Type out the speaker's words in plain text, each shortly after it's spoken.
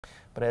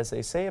But as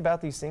they say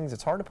about these things,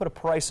 it's hard to put a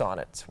price on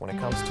it when it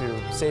comes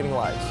to saving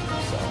lives.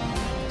 So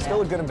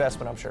still a good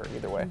investment, I'm sure,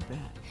 either way.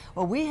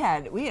 Well, we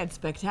had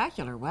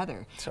spectacular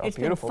weather. So it's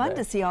been fun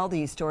to see all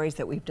these stories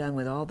that we've done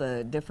with all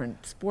the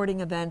different sporting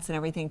events and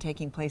everything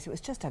taking place. It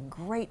was just a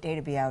great day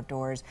to be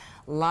outdoors.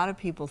 A lot of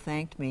people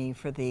thanked me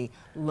for the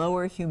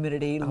lower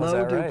humidity,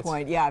 low dew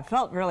point. Yeah, it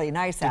felt really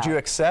nice out. Did you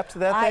accept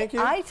that thank you?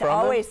 I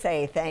always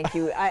say thank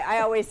you. I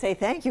always say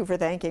thank you for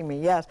thanking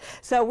me, yes.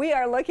 So we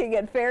are looking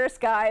at fair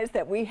skies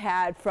that we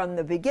had from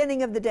the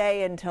beginning of the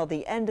day until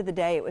the end of the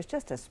day. It was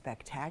just a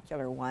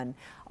spectacular one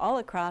all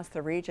across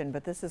the region,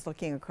 but this is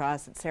looking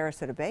across at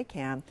Sarasota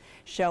Baycam,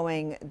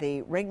 showing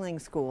the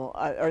Ringling School,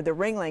 or the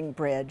Ringling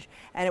Bridge,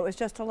 and it was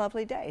just a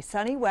lovely day.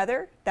 Sunny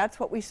weather, that's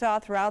what we saw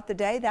throughout the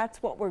day.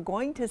 That's what we're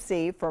going to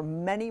see for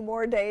many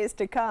more days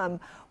to come.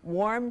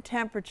 Warm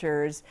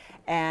temperatures,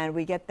 and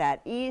we get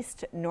that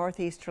east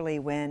northeasterly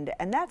wind,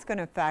 and that's going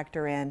to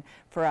factor in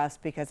for us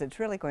because it's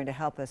really going to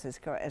help us as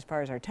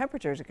far as our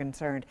temperatures are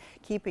concerned,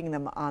 keeping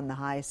them on the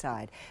high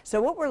side. So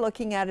what we're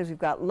looking at is we've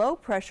got low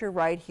pressure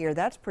right here.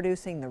 That's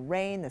producing the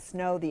rain, the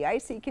snow, the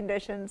icy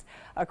conditions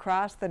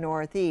across the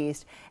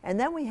northeast, and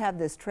then we have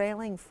this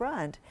trailing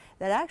front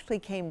that actually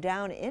came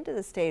down into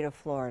the state of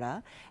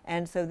Florida,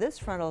 and so this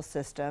frontal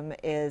system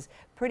is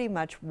pretty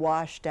much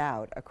washed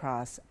out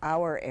across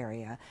our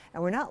area,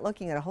 and we're not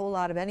looking at a whole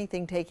lot of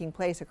anything taking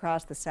place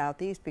across the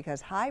southeast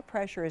because high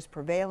pressure is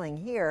prevailing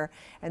here,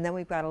 and then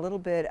we've got a little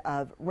bit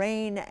of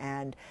rain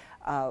and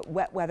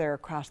wet weather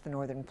across the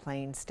northern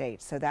plain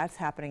states. So that's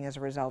happening as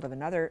a result of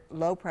another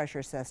low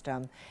pressure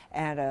system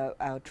and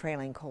a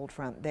trailing cold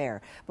front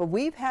there. But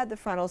we've had the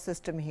frontal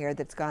system here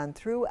that's gone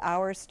through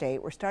our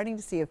state. We're starting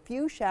to see a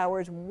few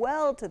showers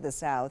well to the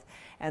south,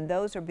 and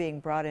those are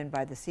being brought in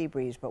by the sea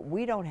breeze, but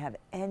we don't have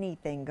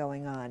anything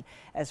going on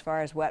as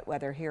far as wet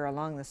weather here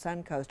along the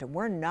Sun Coast, and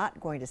we're not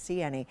going to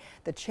see any.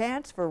 The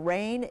chance for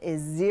rain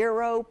is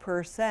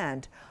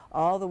 0%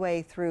 all the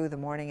way through the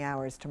morning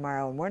hours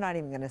tomorrow, and we're not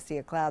even going to see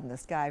a cloud in the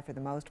sky for the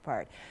most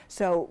part.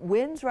 So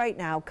winds right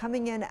now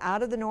coming in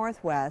out of the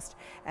northwest,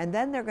 and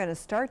then they're going to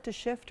start to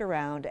shift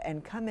around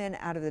and come in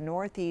out of the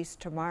northeast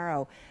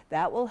tomorrow.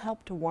 That will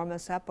help to warm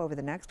us up over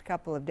the next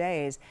couple of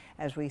days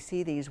as we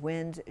see these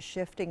winds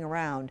shifting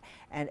around,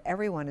 and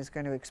everyone is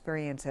going to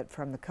experience it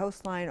from the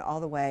coastline all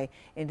the way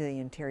into the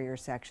interior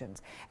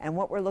sections. And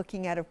what we're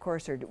looking at, of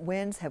course, are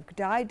winds have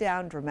died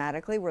down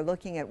dramatically. We're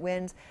looking at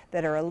winds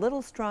that are a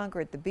little stronger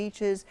at the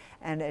beaches,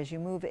 and as you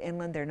move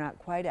inland, they're not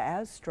quite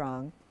as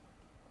strong.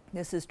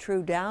 This is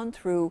true down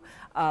through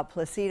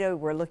Placido.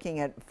 We're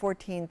looking at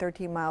 14,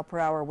 13 mile per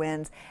hour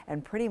winds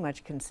and pretty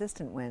much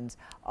consistent winds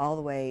all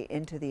the way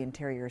into the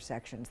interior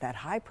sections. That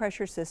high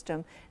pressure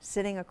system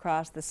sitting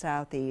across the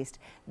southeast,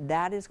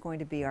 that is going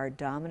to be our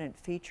dominant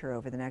feature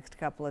over the next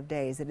couple of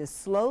days. It is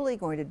slowly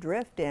going to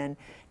drift in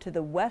to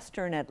the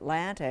western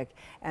Atlantic,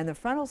 and the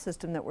frontal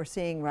system that we're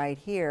seeing right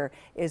here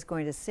is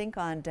going to sink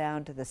on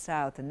down to the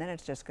south, and then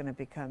it's just going to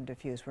become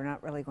diffuse. We're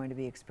not really going to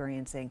be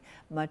experiencing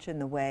much in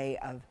the way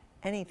of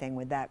anything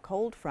with that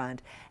cold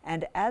front.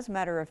 And as a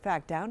matter of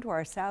fact, down to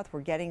our south,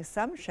 we're getting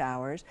some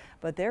showers,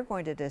 but they're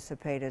going to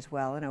dissipate as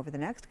well. And over the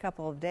next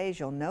couple of days,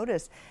 you'll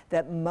notice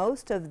that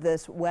most of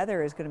this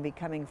weather is going to be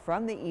coming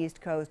from the east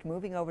coast,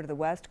 moving over to the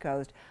west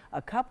coast.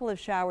 A couple of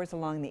showers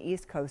along the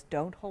east coast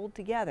don't hold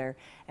together,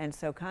 and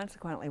so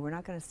consequently, we're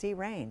not going to see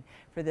rain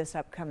for this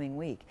upcoming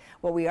week.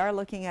 What we are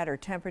looking at are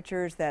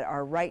temperatures that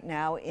are right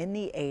now in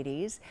the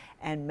 80s,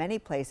 and many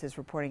places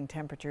reporting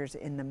temperatures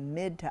in the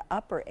mid to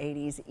upper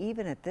 80s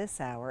even at this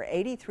hour.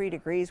 83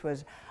 degrees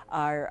was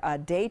our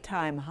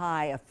daytime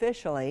high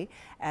officially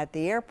at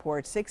the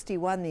airport,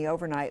 61 the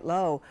overnight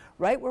low,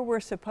 right where we're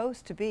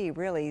supposed to be,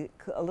 really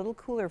a little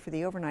cooler for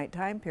the overnight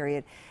time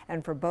period.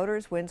 And for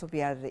boaters, winds will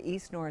be out of the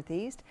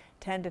east-northeast,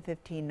 10 to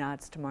 15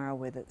 knots tomorrow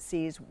with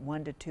seas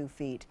 1 to 2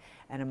 feet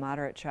and a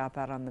moderate chop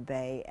out on the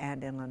bay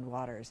and inland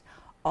waters.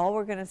 All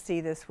we're going to see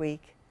this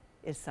week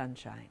is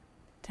sunshine.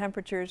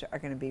 Temperatures are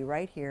going to be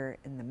right here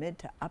in the mid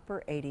to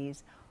upper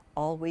 80s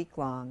all week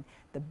long.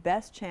 The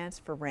best chance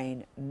for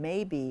rain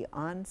may be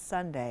on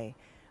Sunday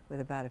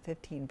with about a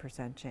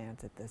 15%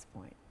 chance at this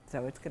point.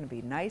 So it's going to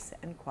be nice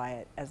and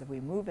quiet as we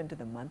move into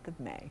the month of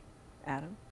May. Adam?